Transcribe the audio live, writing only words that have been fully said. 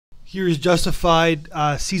Here is Justified,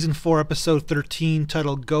 Season 4, Episode 13,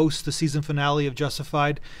 titled Ghost, the season finale of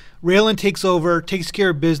Justified. Raylan takes over, takes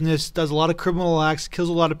care of business, does a lot of criminal acts, kills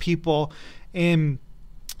a lot of people, and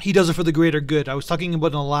he does it for the greater good. I was talking about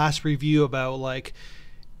in the last review about, like,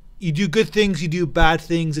 you do good things, you do bad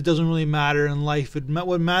things, it doesn't really matter in life.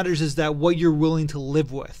 What matters is that what you're willing to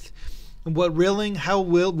live with. And how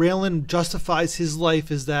Raylan justifies his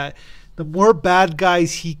life is that the more bad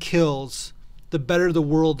guys he kills, the better the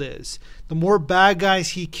world is. The more bad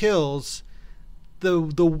guys he kills, the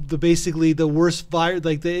basically the worse virus.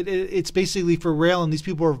 It's basically for Raylan, these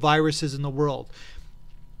people are viruses in the world.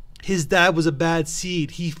 His dad was a bad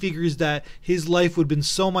seed. He figures that his life would have been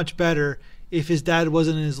so much better if his dad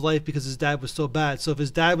wasn't in his life because his dad was so bad. So if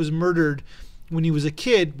his dad was murdered when he was a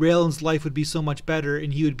kid, Raylan's life would be so much better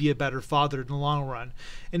and he would be a better father in the long run.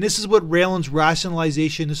 And this is what Raylan's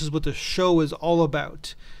rationalization, this is what the show is all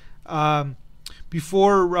about.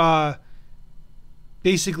 Before Raylan,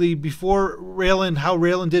 how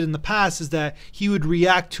Raylan did in the past is that he would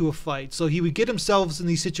react to a fight. So he would get himself in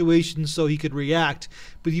these situations so he could react,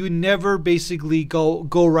 but he would never basically go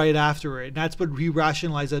right after it. And that's what he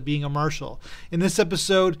rationalized as being a marshal. In this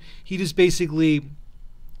episode, he just basically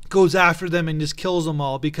goes after them and just kills them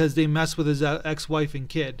all because they mess with his ex-wife and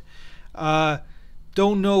kid.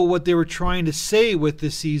 Don't know what they were trying to say with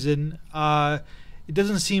this season. It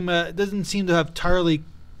doesn't seem to have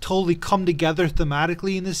totally come together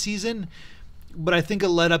thematically in this season, but I think it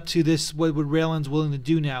led up to this. What Raylan's willing to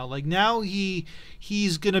do now? Like now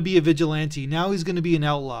he's gonna be a vigilante. Now he's gonna be an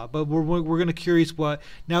outlaw. But we're gonna curious what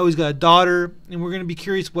now he's got a daughter, and we're gonna be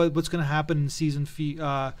curious what's gonna happen in season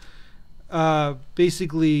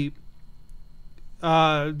basically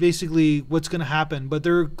what's gonna happen. But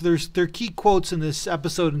there are key quotes in this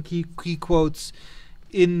episode and key quotes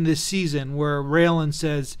in this season where Raylan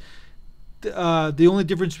says the only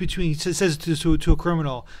difference between, says to a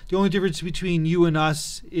criminal, the only difference between you and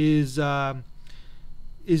us is that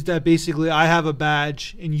basically I have a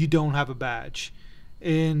badge and you don't have a badge,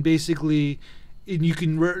 and basically you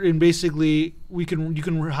can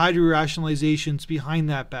hide your rationalizations behind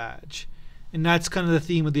that badge. And that's kind of the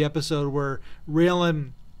theme of the episode, where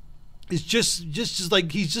Raylan is just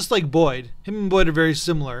like Boyd. Him and Boyd are very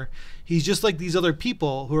similar. He's just like these other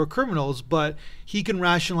people who are criminals, but he can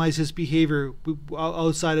rationalize his behavior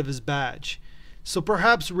outside of his badge. So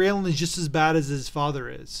perhaps Raylan is just as bad as his father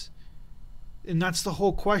is. And that's the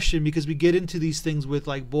whole question, because we get into these things with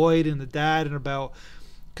like Boyd and the dad, and about,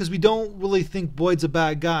 because we don't really think Boyd's a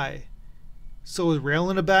bad guy. So is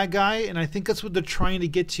Raylan a bad guy? And I think that's what they're trying to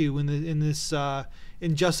get to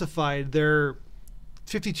in Justified. They're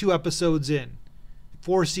 52 episodes in,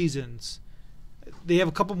 4 seasons. They have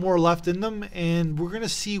a couple more left in them, and we're going to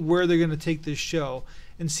see where they're going to take this show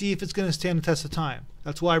and see if it's going to stand the test of time.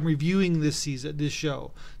 That's why I'm reviewing this show.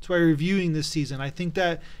 That's why I'm reviewing this season. I think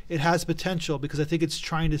that it has potential because I think it's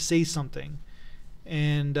trying to say something,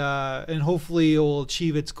 and hopefully it will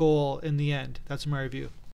achieve its goal in the end. That's my review.